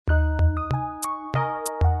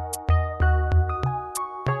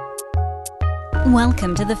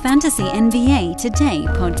Welcome to the Fantasy NBA Today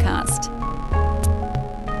podcast.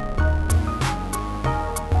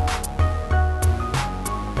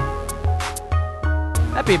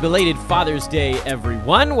 Happy belated Father's Day,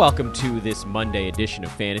 everyone. Welcome to this Monday edition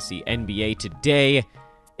of Fantasy NBA Today,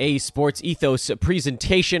 a Sports Ethos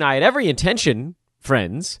presentation. I had every intention,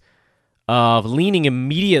 friends, of leaning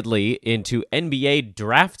immediately into NBA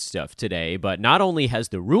draft stuff today, but not only has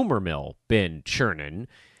the rumor mill been churning,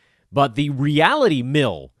 but the reality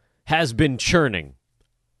mill has been churning.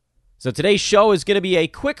 So today's show is going to be a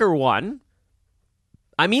quicker one.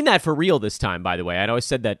 I mean that for real this time, by the way. I know I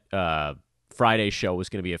said that Friday's show was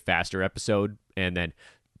going to be a faster episode, and then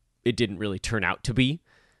it didn't really turn out to be.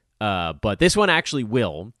 But this one actually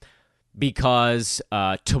will, because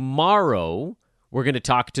tomorrow we're going to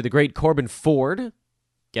talk to the great Corbin Ford,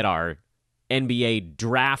 get our NBA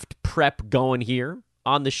draft prep going here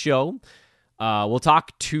on the show. We'll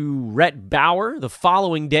talk to Rhett Bauer the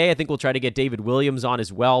following day. I think we'll try to get David Williams on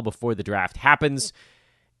as well before the draft happens.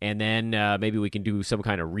 And then maybe we can do some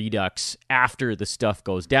kind of redux after the stuff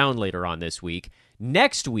goes down later on this week.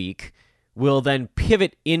 Next week, we'll then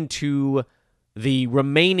pivot into the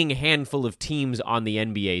remaining handful of teams on the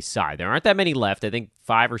NBA side. There aren't that many left. I think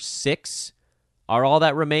 5 or 6 are all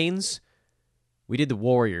that remains. We did the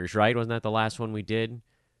Warriors, right? Wasn't that the last one we did?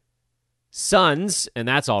 Suns, and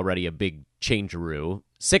that's already a big changeroo.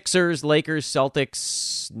 Sixers, Lakers,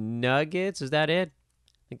 Celtics, Nuggets. Is that it?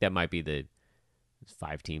 I think that might be the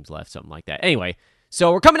 5 teams left, something like that. Anyway,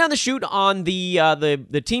 so we're coming down the chute on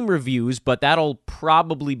the team reviews, but that'll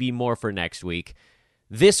probably be more for next week.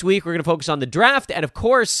 This week, we're going to focus on the draft, and of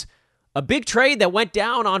course, a big trade that went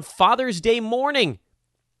down on Father's Day morning.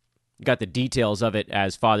 Got the details of it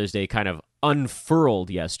as Father's Day kind of unfurled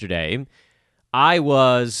yesterday. I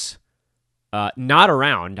was not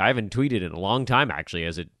around. I haven't tweeted in a long time, actually,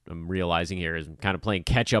 as I'm realizing here, as I'm kind of playing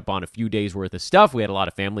catch up on a few days worth of stuff. We had a lot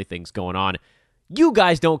of family things going on. You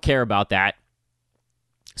guys don't care about that.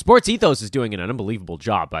 Sports Ethos is doing an unbelievable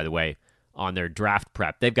job, by the way, on their draft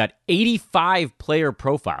prep. They've got 85 player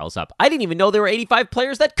profiles up. I didn't even know there were 85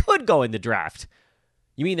 players that could go in the draft.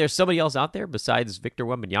 You mean there's somebody else out there besides Victor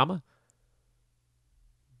Wembanyama?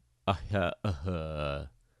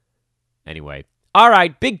 Anyway. All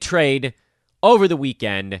right, big trade over the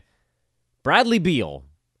weekend. Bradley Beal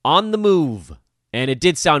on the move. And it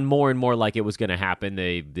did sound more and more like it was going to happen.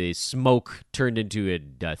 The smoke turned into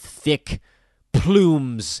a thick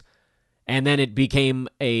plumes. And then it became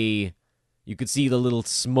you could see the little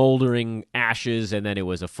smoldering ashes, and then it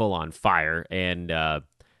was a full-on fire. And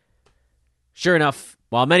sure enough,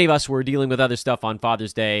 while many of us were dealing with other stuff on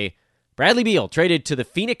Father's Day, Bradley Beal traded to the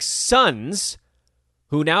Phoenix Suns,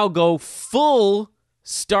 who now go full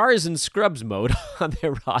stars and scrubs mode on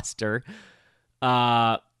their roster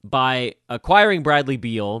by acquiring Bradley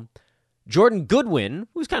Beal, Jordan Goodwin,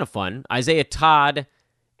 who's kind of fun, Isaiah Todd,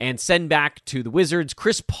 and send back to the Wizards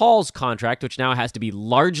Chris Paul's contract, which now has to be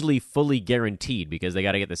largely fully guaranteed because they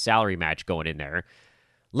got to get the salary match going in there.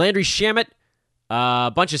 Landry Shamet,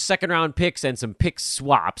 a bunch of second-round picks and some pick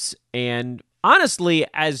swaps. And honestly,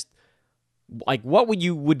 as like what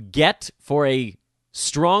you would get for a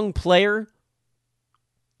strong player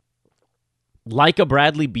like a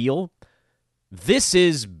Bradley Beal, this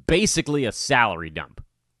is basically a salary dump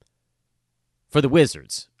for the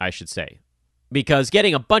Wizards, I should say. Because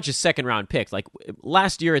getting a bunch of second-round picks, like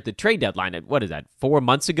last year at the trade deadline, what is that, 4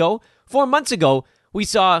 months ago? 4 months ago, we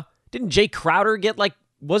saw, didn't Jay Crowder get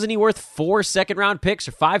wasn't he worth 4 second-round picks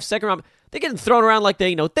or 5 second-round? They're getting thrown around like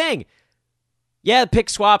they thing. Yeah, pick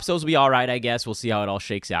swaps, those will be all right, I guess. We'll see how it all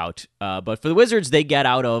shakes out. But for the Wizards, they get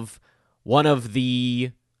out of one of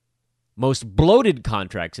the most bloated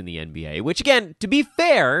contracts in the NBA, which, again, to be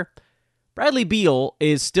fair, Bradley Beal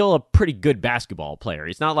is still a pretty good basketball player.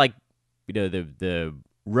 He's not like the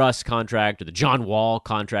Russ contract or the John Wall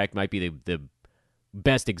contract might be the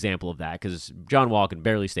best example of that, because John Wall can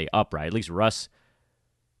barely stay upright. At least Russ,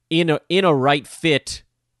 in a right fit,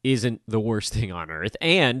 isn't the worst thing on earth.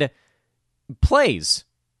 And plays.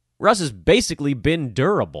 Russ has basically been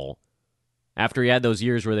durable after he had those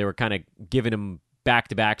years where they were kind of giving him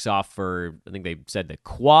back-to-backs off for, I think they said the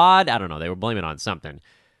quad. I don't know. They were blaming it on something.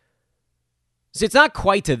 So it's not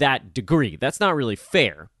quite to that degree. That's not really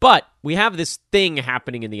fair. But we have this thing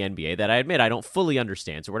happening in the NBA that I admit I don't fully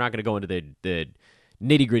understand. So we're not going to go into the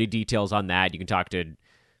nitty-gritty details on that. You can talk to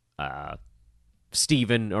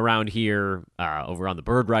Steven around here over on the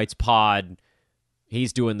Bird Rights pod.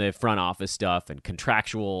 He's doing the front office stuff and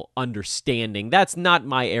contractual understanding. That's not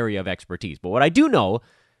my area of expertise. But what I do know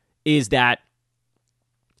is that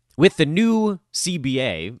with the new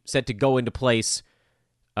CBA set to go into place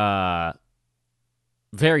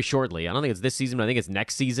very shortly. I don't think it's this season, but I think it's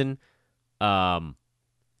next season.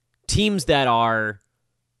 Teams that are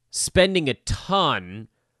spending a ton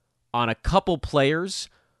on a couple players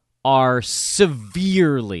are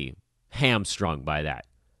severely hamstrung by that.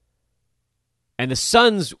 And the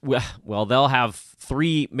Suns, well, they'll have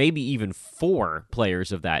 3, maybe even 4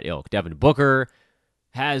 players of that ilk. Devin Booker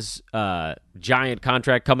has a giant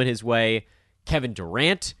contract coming his way. Kevin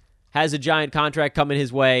Durant has a giant contract coming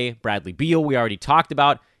his way. Bradley Beal, we already talked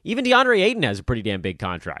about. Even DeAndre Ayton has a pretty damn big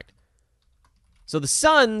contract. So the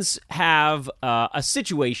Suns have a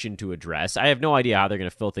situation to address. I have no idea how they're going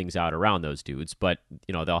to fill things out around those dudes, but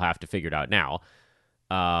they'll have to figure it out now.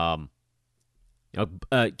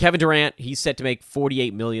 Kevin Durant, he's set to make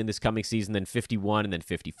 $48 million this coming season, then $51, and then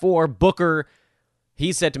 $54. Booker,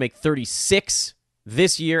 he's set to make $36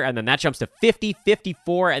 this year, and then that jumps to $50,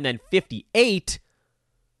 $54, and then $58.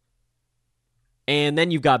 And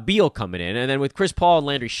then you've got Beal coming in, and then with Chris Paul and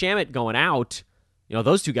Landry Shamet going out,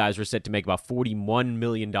 those two guys were set to make about $41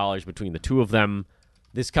 million between the two of them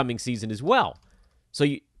this coming season as well. So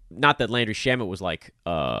not that Landry Shamet was like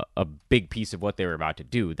a big piece of what they were about to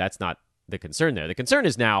do. That's not the concern there. The concern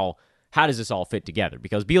is now, how does this all fit together?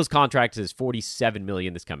 Because Beal's contract is $47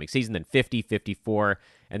 million this coming season, then $50, $54,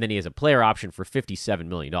 and then he has a player option for $57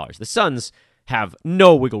 million. The Suns have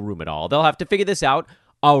no wiggle room at all. They'll have to figure this out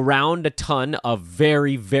around a ton of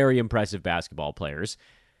very, very impressive basketball players.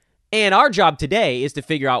 And our job today is to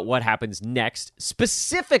figure out what happens next,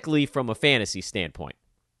 specifically from a fantasy standpoint.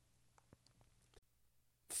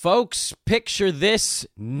 Folks, picture this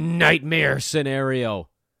nightmare scenario.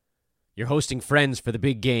 You're hosting friends for the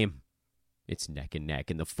big game. It's neck and neck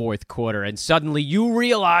in the fourth quarter, and suddenly you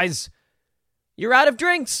realize you're out of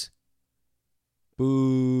drinks.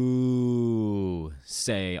 Boo,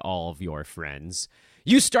 say all of your friends.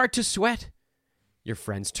 You start to sweat. Your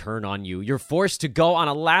friends turn on you. You're forced to go on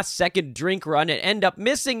a last-second drink run and end up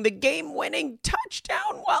missing the game-winning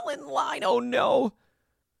touchdown while in line. Oh, no.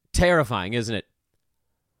 Terrifying, isn't it?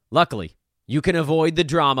 Luckily, you can avoid the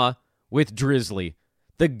drama with Drizzly,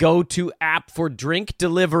 the go-to app for drink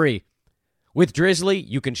delivery. With Drizzly,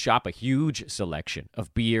 you can shop a huge selection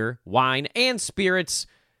of beer, wine, and spirits,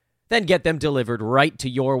 then get them delivered right to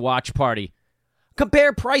your watch party.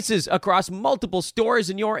 Compare prices across multiple stores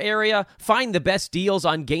in your area, find the best deals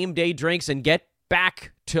on game day drinks, and get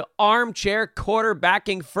back to armchair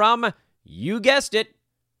quarterbacking from, you guessed it,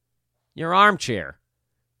 your armchair.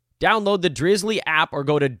 Download the Drizzly app or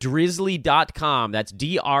go to drizzly.com. That's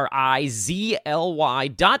DRIZLY.com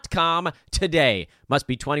today. Must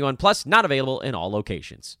be 21 plus, not available in all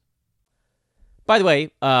locations. By the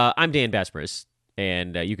way, I'm Dan Besbris,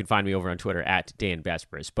 and you can find me over on Twitter at Dan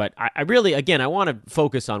Besbris. But I really, again, I want to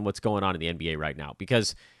focus on what's going on in the NBA right now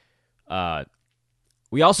because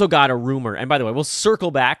we also got a rumor. And by the way, we'll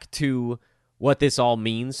circle back to what this all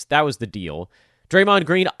means. That was the deal. Draymond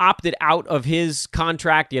Green opted out of his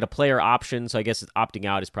contract. He had a player option, so I guess opting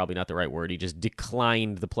out is probably not the right word. He just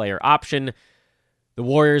declined the player option. The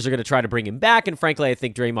Warriors are going to try to bring him back, and frankly, I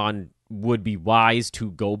think Draymond would be wise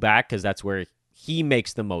to go back because that's where he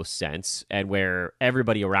makes the most sense and where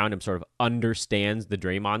everybody around him sort of understands the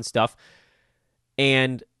Draymond stuff.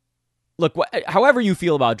 And look, however you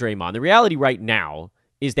feel about Draymond, the reality right now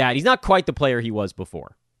is that he's not quite the player he was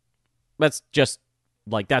before. That's just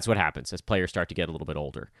that's what happens as players start to get a little bit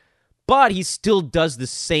older. But he still does the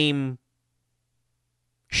same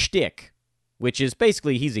shtick, which is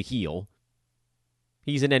basically he's a heel.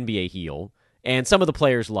 He's an NBA heel. And some of the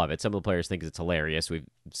players love it. Some of the players think it's hilarious. We've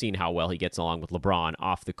seen how well he gets along with LeBron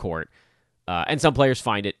off the court. And some players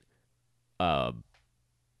find it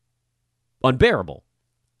unbearable.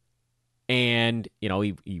 And,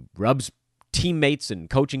 he rubs teammates and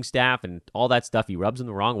coaching staff and all that stuff. He rubs them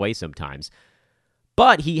the wrong way sometimes.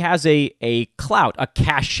 But he has a clout, a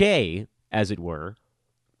cachet, as it were,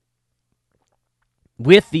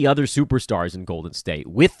 with the other superstars in Golden State,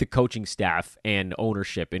 with the coaching staff and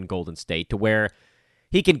ownership in Golden State, to where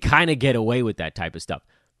he can kind of get away with that type of stuff.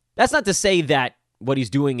 That's not to say that what he's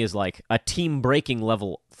doing is like a team-breaking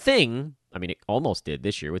level thing. I mean, it almost did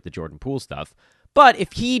this year with the Jordan Poole stuff. But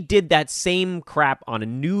if he did that same crap on a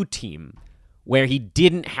new team where he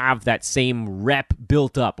didn't have that same rep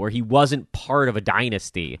built up, where he wasn't part of a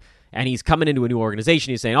dynasty, and he's coming into a new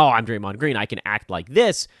organization, he's saying, oh, I'm Draymond Green, I can act like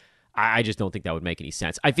this, I just don't think that would make any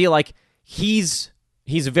sense. I feel like he's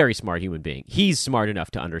a very smart human being. He's smart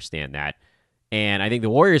enough to understand that, and I think the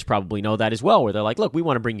Warriors probably know that as well, where they're like, look, we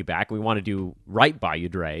want to bring you back, we want to do right by you,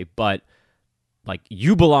 Dre, but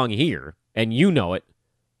you belong here, and you know it,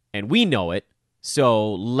 and we know it,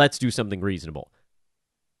 so let's do something reasonable.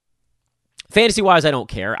 Fantasy-wise, I don't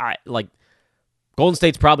care. Golden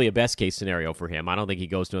State's probably a best-case scenario for him. I don't think he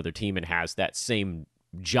goes to another team and has that same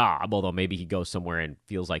job, although maybe he goes somewhere and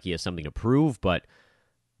feels like he has something to prove, but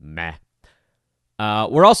meh.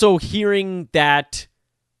 We're also hearing that,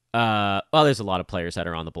 there's a lot of players that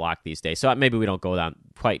are on the block these days, so maybe we don't go down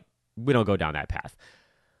that path.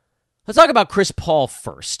 Let's talk about Chris Paul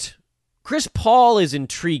first. Chris Paul is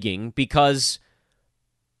intriguing because,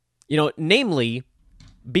 namely,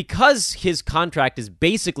 because his contract is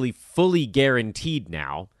basically fully guaranteed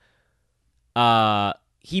now,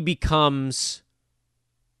 he becomes...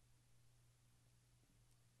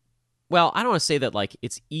 Well, I don't want to say that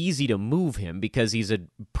it's easy to move him because he's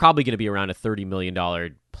probably going to be around a $30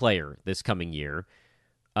 million player this coming year.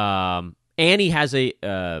 And he has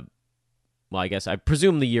I guess I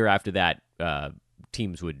presume the year after that,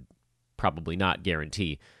 teams would probably not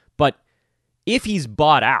guarantee. But if he's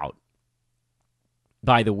bought out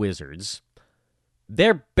by the Wizards,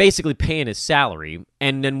 they're basically paying his salary,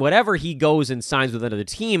 and then whatever he goes and signs with another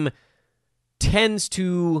team tends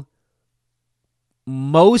to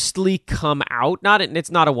mostly come out.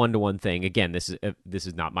 It's not a one-to-one thing. Again, this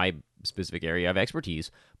is not my specific area of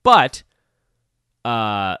expertise, but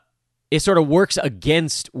it sort of works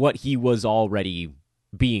against what he was already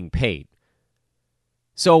being paid.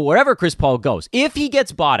 So wherever Chris Paul goes, if he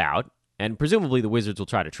gets bought out, and presumably the Wizards will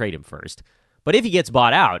try to trade him first, but if he gets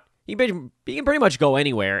bought out, he can pretty much go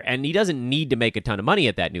anywhere, and he doesn't need to make a ton of money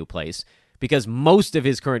at that new place because most of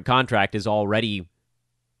his current contract is already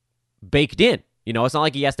baked in. It's not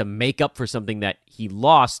like he has to make up for something that he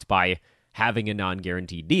lost by having a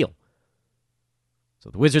non-guaranteed deal. So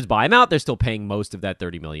the Wizards buy him out. They're still paying most of that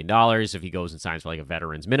 $30 million if he goes and signs for a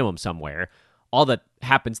veteran's minimum somewhere. All that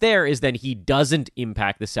happens there is then he doesn't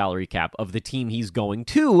impact the salary cap of the team he's going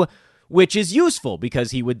to, which is useful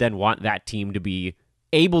because he would then want that team to be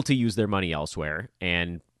able to use their money elsewhere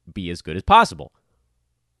and be as good as possible.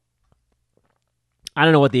 I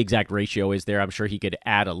don't know what the exact ratio is there. I'm sure he could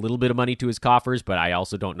add a little bit of money to his coffers, but I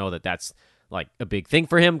also don't know that that's a big thing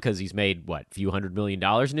for him because he's made, a few $100 million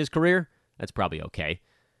in his career? That's probably okay.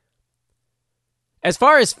 As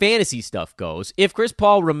far as fantasy stuff goes, if Chris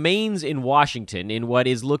Paul remains in Washington in what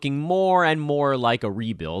is looking more and more like a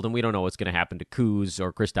rebuild, and we don't know what's going to happen to Kuz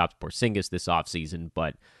or Kristaps Porzingis this offseason,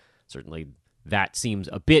 but certainly that seems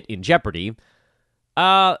a bit in jeopardy,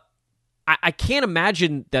 I can't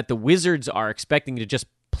imagine that the Wizards are expecting to just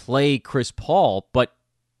play Chris Paul, but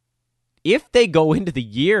if they go into the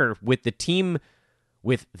year with the team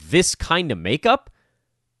with this kind of makeup,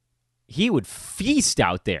 he would feast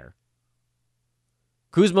out there.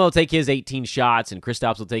 Kuzma will take his 18 shots, and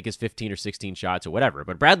Kristaps will take his 15 or 16 shots or whatever.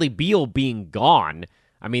 But Bradley Beal being gone,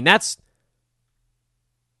 that's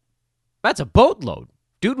a boatload.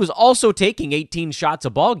 Dude was also taking 18 shots a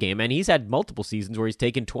ball game, and he's had multiple seasons where he's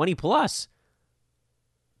taken 20 plus.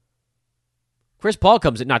 Chris Paul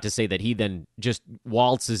comes in, not to say that he then just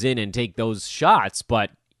waltzes in and take those shots,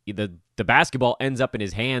 but the basketball ends up in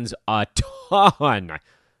his hands a ton.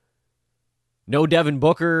 No Devin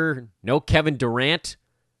Booker, no Kevin Durant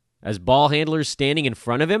as ball handlers standing in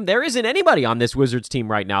front of him. There isn't anybody on this Wizards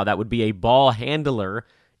team right now that would be a ball handler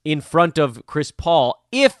in front of Chris Paul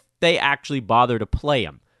if they actually bother to play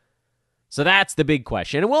him. So that's the big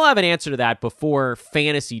question. And we'll have an answer to that before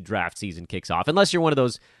fantasy draft season kicks off, unless you're one of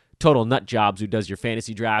those total nut jobs who does your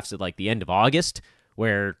fantasy drafts at the end of August,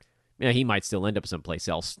 where he might still end up someplace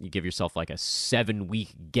else. You give yourself a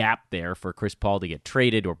 7-week gap there for Chris Paul to get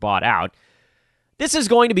traded or bought out. This is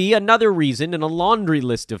going to be another reason in a laundry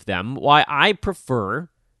list of them why I prefer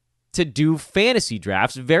to do fantasy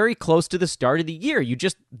drafts very close to the start of the year.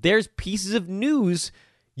 There's pieces of news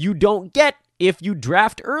you don't get if you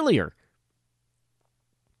draft earlier.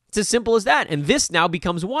 It's as simple as that. And this now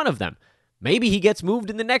becomes one of them. Maybe he gets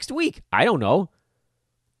moved in the next week. I don't know.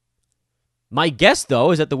 My guess,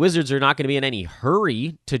 though, is that the Wizards are not going to be in any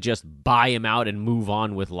hurry to just buy him out and move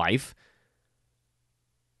on with life.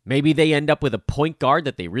 Maybe they end up with a point guard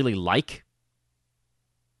that they really like.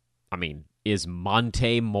 Is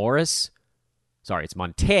Monte Morris? Sorry, it's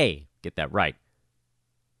Monte. Get that right.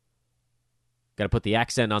 Got to put the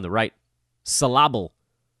accent on the right syllable.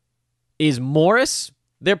 Is Morris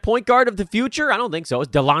their point guard of the future? I don't think so. Is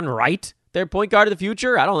DeLon Wright their point guard of the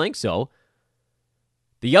future? I don't think so.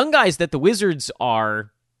 The young guys that the Wizards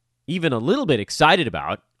are even a little bit excited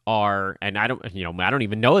about are, and I don't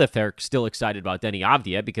even know if they're still excited about Denny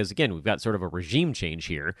Avdia because, again, we've got sort of a regime change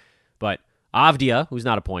here. But Avdia, who's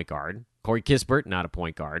not a point guard. Corey Kispert, not a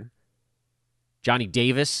point guard. Johnny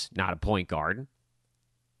Davis, not a point guard.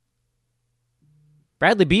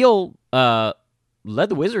 Bradley Beal led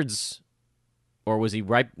the Wizards, or was he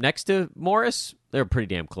right next to Morris? They were pretty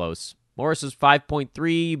damn close. Morris was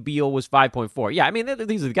 5.3. Beal was 5.4. Yeah, I mean,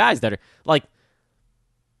 these are the guys that are like.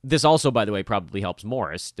 This also, by the way, probably helps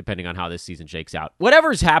Morris, depending on how this season shakes out.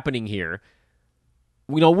 Whatever's happening here,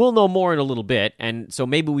 we'll know more in a little bit, and so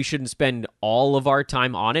maybe we shouldn't spend all of our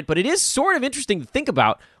time on it, but it is sort of interesting to think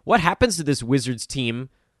about what happens to this Wizards team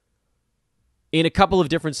in a couple of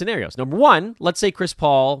different scenarios. Number one, let's say Chris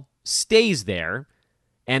Paul stays there,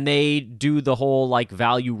 and they do the whole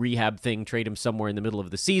value rehab thing, trade him somewhere in the middle of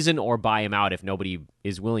the season, or buy him out if nobody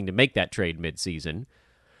is willing to make that trade mid-season.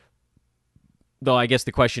 Though I guess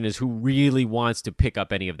the question is who really wants to pick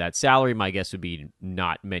up any of that salary. My guess would be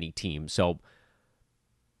not many teams. So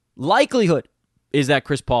likelihood is that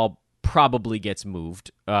Chris Paul probably gets moved,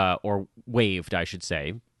 or waived, I should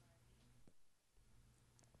say.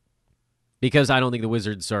 Because I don't think the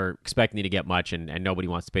Wizards are expecting to get much, and nobody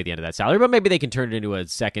wants to pay the end of that salary. But maybe they can turn it into a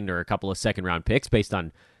second or a couple of second-round picks based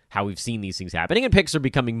on how we've seen these things happening. And picks are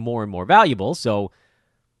becoming more and more valuable, so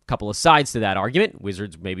couple of sides to that argument.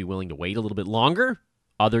 Wizards may be willing to wait a little bit longer.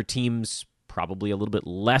 Other teams probably a little bit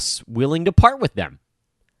less willing to part with them.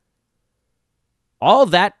 All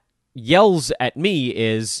that yells at me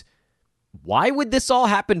is, why would this all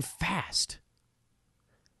happen fast?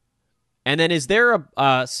 And then is there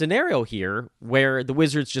a scenario here where the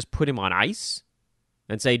Wizards just put him on ice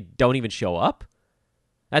and say, don't even show up?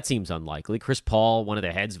 That seems unlikely. Chris Paul, one of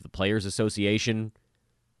the heads of the Players Association,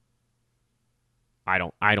 I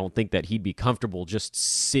don't think that he'd be comfortable just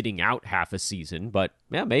sitting out half a season, but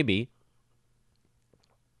yeah, maybe.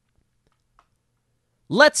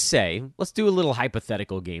 Let's do a little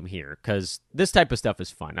hypothetical game here, because this type of stuff is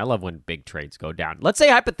fun. I love when big trades go down. Let's say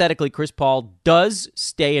hypothetically Chris Paul does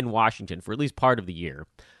stay in Washington for at least part of the year,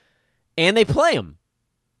 and they play him.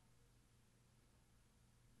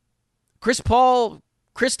 Chris Paul,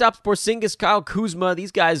 Kristaps Porzingis, Kyle Kuzma,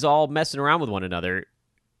 these guys all messing around with one another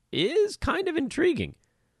is kind of intriguing.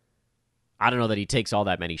 I don't know that he takes all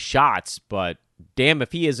that many shots, but damn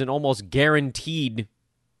if he isn't almost guaranteed,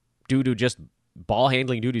 due to just ball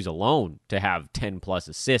handling duties alone, to have 10-plus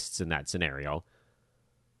assists in that scenario.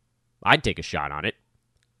 I'd take a shot on it.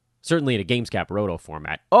 Certainly in a GamesCap Roto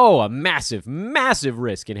format. Oh, a massive, massive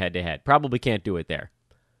risk in head-to-head. Probably can't do it there.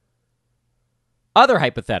 Other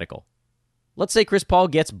hypothetical. Let's say Chris Paul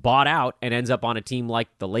gets bought out and ends up on a team like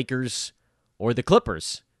the Lakers or the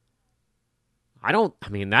Clippers.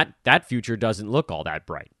 That future doesn't look all that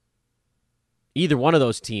bright. Either one of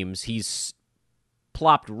those teams, he's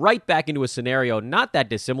plopped right back into a scenario not that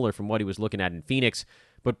dissimilar from what he was looking at in Phoenix,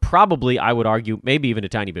 but probably, I would argue, maybe even a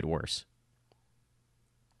tiny bit worse.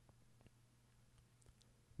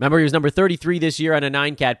 Remember, he was number 33 this year on a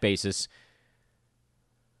 9-cat basis.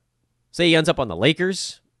 Say he ends up on the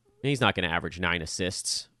Lakers, he's not going to average 9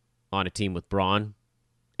 assists on a team with Braun.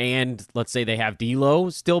 And let's say they have D'Lo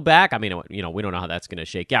still back. I mean, we don't know how that's going to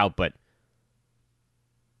shake out, but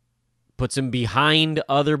puts him behind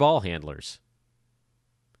other ball handlers.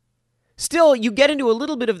 Still, you get into a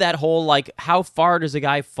little bit of that whole, how far does a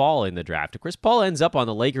guy fall in the draft? If Chris Paul ends up on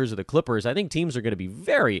the Lakers or the Clippers, I think teams are going to be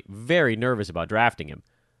very, very nervous about drafting him.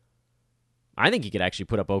 I think he could actually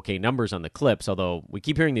put up okay numbers on the Clips, although we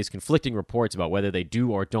keep hearing these conflicting reports about whether they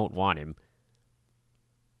do or don't want him.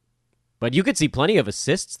 But you could see plenty of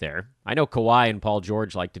assists there. I know Kawhi and Paul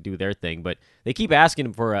George like to do their thing, but they keep asking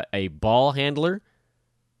him for a ball handler.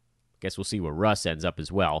 Guess we'll see where Russ ends up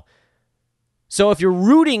as well. So if you're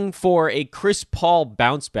rooting for a Chris Paul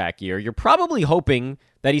bounce-back year, you're probably hoping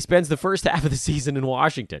that he spends the first half of the season in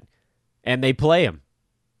Washington, and they play him.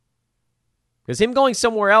 Because him going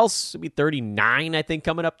somewhere else, he'll be 39, I think,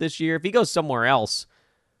 coming up this year. If he goes somewhere else,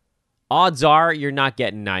 odds are you're not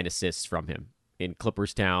getting 9 assists from him in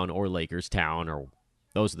Clippers Town or Lakers Town, or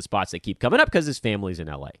those are the spots that keep coming up because his family's in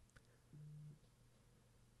LA.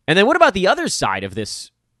 And then what about the other side of this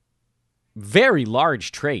very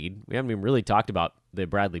large trade? We haven't even really talked about the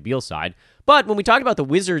Bradley Beal side, but when we talked about the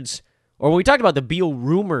Wizards, or when we talked about the Beal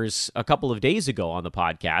rumors a couple of days ago on the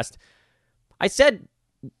podcast, I said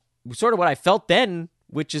sort of what I felt then,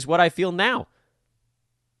 which is what I feel now.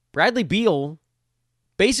 Bradley Beal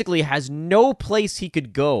basically has no place he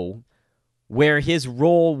could go where his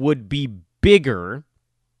role would be bigger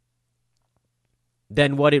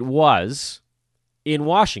than what it was in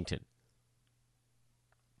Washington.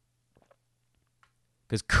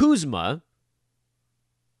 Because Kuzma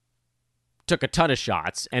took a ton of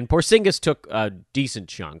shots, and Porzingis took a decent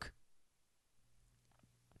chunk.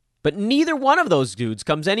 But neither one of those dudes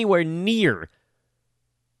comes anywhere near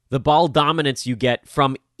the ball dominance you get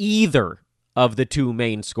from either of the two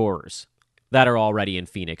main scorers that are already in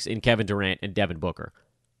Phoenix, in Kevin Durant and Devin Booker.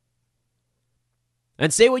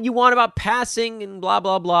 And say what you want about passing and blah,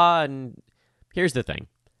 blah, blah. And here's the thing.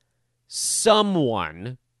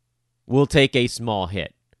 Someone will take a small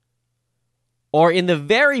hit. Or in the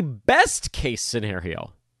very best case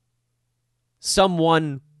scenario,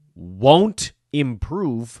 someone won't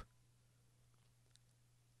improve.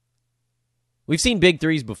 We've seen big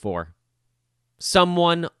threes before.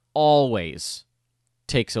 Someone always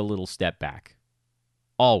takes a little step back.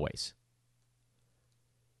 Always.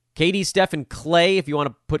 KD, Steph, and Clay, if you want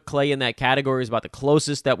to put Clay in that category, is about the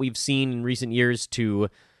closest that we've seen in recent years to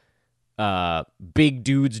big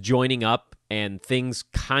dudes joining up and things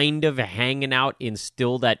kind of hanging out in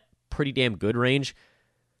still that pretty damn good range.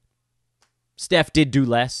 Steph did do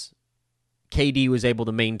less. KD was able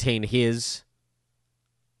to maintain his.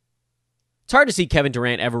 It's hard to see Kevin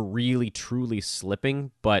Durant ever really, truly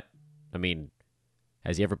slipping, but, I mean,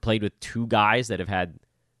 has he ever played with two guys that have had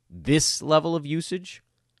this level of usage?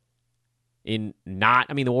 The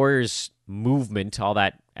Warriors' movement, all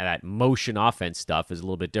that motion offense stuff is a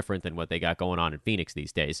little bit different than what they got going on in Phoenix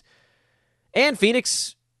these days. And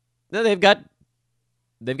Phoenix, they've got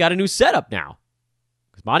a new setup now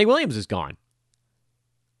because Monty Williams is gone.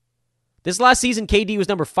 This last season, KD was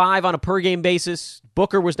number 5 on a per-game basis.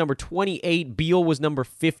 Booker was number 28. Beal was number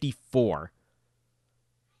 54.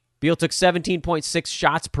 Beal took 17.6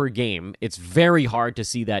 shots per game. It's very hard to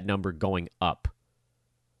see that number going up.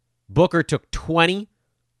 Booker took 20.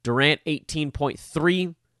 Durant,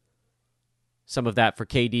 18.3. Some of that for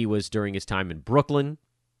KD was during his time in Brooklyn.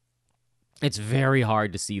 It's very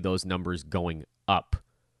hard to see those numbers going up.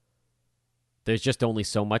 There's just only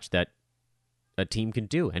so much that a team can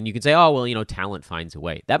do. And you can say, talent finds a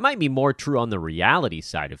way. That might be more true on the reality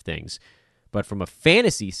side of things. But from a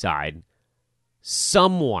fantasy side,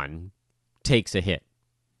 someone takes a hit.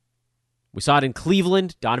 We saw it in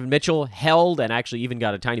Cleveland. Donovan Mitchell held and actually even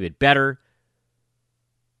got a tiny bit better.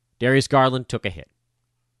 Darius Garland took a hit.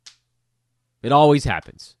 It always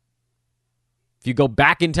happens. If you go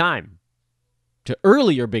back in time to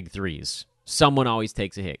earlier big threes, someone always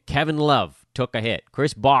takes a hit. Kevin Love took a hit.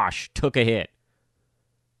 Chris Bosh took a hit.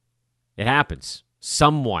 It happens.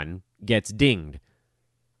 Someone gets dinged.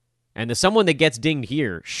 And the someone that gets dinged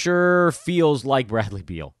here sure feels like Bradley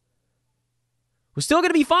Beal. Who's still going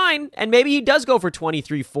to be fine, and maybe he does go for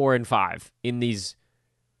 23, 4, and 5 in his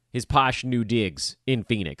posh new digs in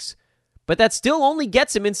Phoenix. But that still only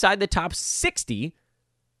gets him inside the top 60.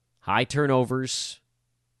 High turnovers.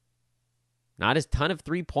 Not a ton of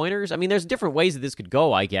three-pointers. I mean, there's different ways that this could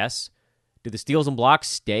go, I guess. Do the steals and blocks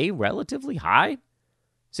stay relatively high?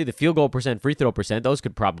 See, the field goal percent, free throw percent, those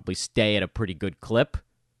could probably stay at a pretty good clip.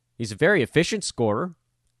 He's a very efficient scorer,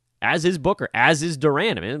 as is Booker, as is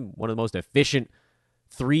Durant. I mean, one of the most efficient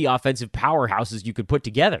 3 offensive powerhouses you could put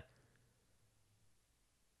together.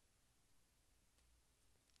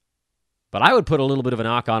 But I would put a little bit of a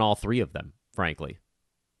knock on all 3 of them, frankly.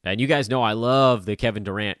 And you guys know I love the Kevin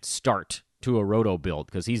Durant start to a roto build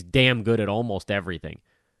because he's damn good at almost everything.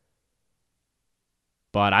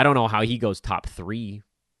 But I don't know how he goes top 3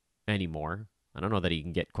 anymore. I don't know that he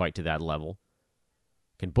can get quite to that level.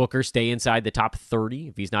 Can Booker stay inside the top 30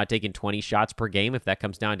 if he's not taking 20 shots per game, if that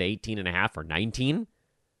comes down to 18.5 or 19?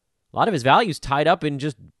 A lot of his value is tied up in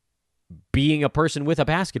just being a person with a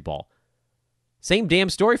basketball. Same damn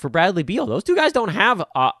story for Bradley Beal. Those two guys don't have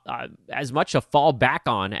as much to fall back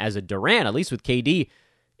on as a Durant, at least with KD.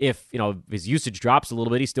 If his usage drops a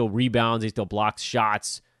little bit, he still rebounds, he still blocks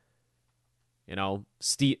shots.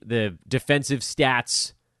 The defensive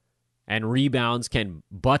stats and rebounds can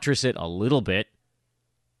buttress it a little bit.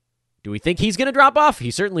 Do we think he's going to drop off? He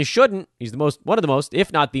certainly shouldn't. He's one of the most,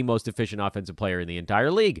 if not the most efficient offensive player in the entire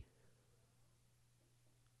league.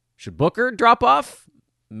 Should Booker drop off?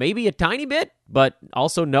 Maybe a tiny bit, but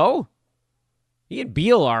also no. He and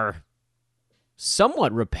Beal are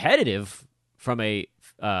somewhat repetitive from a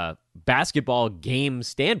basketball game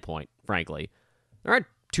standpoint, frankly. There aren't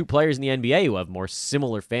 2 players in the NBA who have more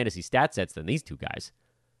similar fantasy stat sets than these 2 guys.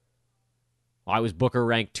 Why was Booker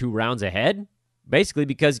ranked 2 rounds ahead? Basically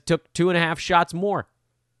because he took 2.5 shots more.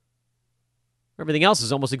 Everything else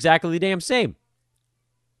is almost exactly the damn same.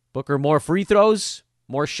 Booker, more free throws,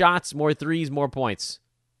 more shots, more threes, more points.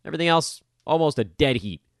 Everything else, almost a dead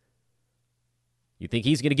heat. You think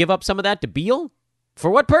he's going to give up some of that to Beal? For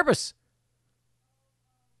what purpose?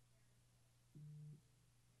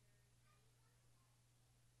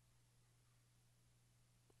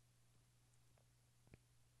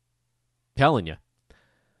 Telling you.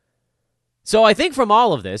 So I think from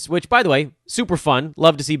all of this, which, by the way, super fun,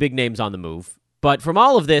 love to see big names on the move, but from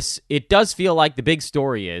all of this, it does feel like the big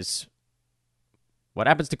story is what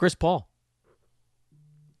happens to Chris Paul?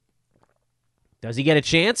 Does he get a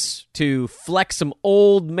chance to flex some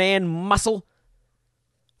old man muscle?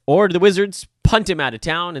 Or do the Wizards punt him out of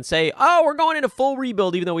town and say, oh, we're going in a full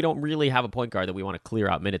rebuild, even though we don't really have a point guard that we want to clear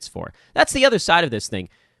out minutes for? That's the other side of this thing,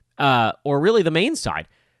 or really the main side.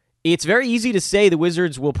 It's very easy to say the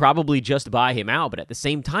Wizards will probably just buy him out, but at the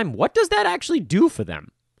same time, what does that actually do for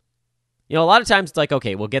them? A lot of times it's like,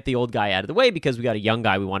 okay, we'll get the old guy out of the way because we got a young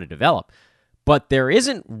guy we want to develop. But there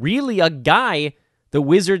isn't really a guy the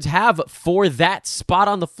Wizards have for that spot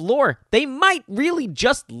on the floor. They might really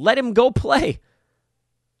just let him go play.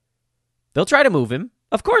 They'll try to move him.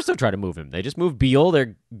 Of course they'll try to move him. They just moved Beal.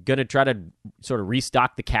 They're going to try to sort of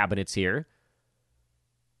restock the cabinets here.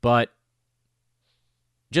 But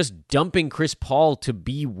just dumping Chris Paul to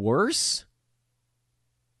be worse?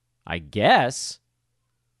 I guess.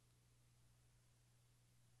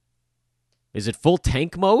 Is it full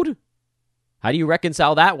tank mode? How do you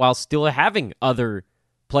reconcile that while still having other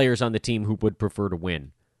players on the team who would prefer to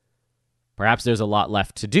win? Perhaps there's a lot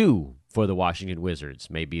left to do for the Washington Wizards,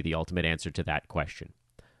 may be the ultimate answer to that question.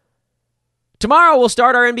 Tomorrow we'll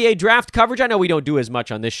start our NBA draft coverage. I know we don't do as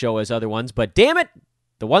much on this show as other ones, but damn it,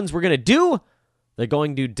 the ones we're going to do, they're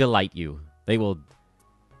going to delight you. They will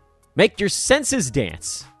make your senses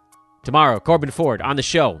dance. Tomorrow, Corbin Ford on the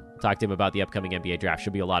show. We'll talk to him about the upcoming NBA draft.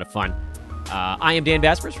 Should be a lot of fun. I am Dan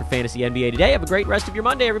Vespers for Fantasy NBA Today. Have a great rest of your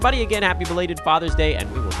Monday, everybody. Again, happy belated Father's Day,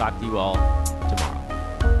 and we will talk to you all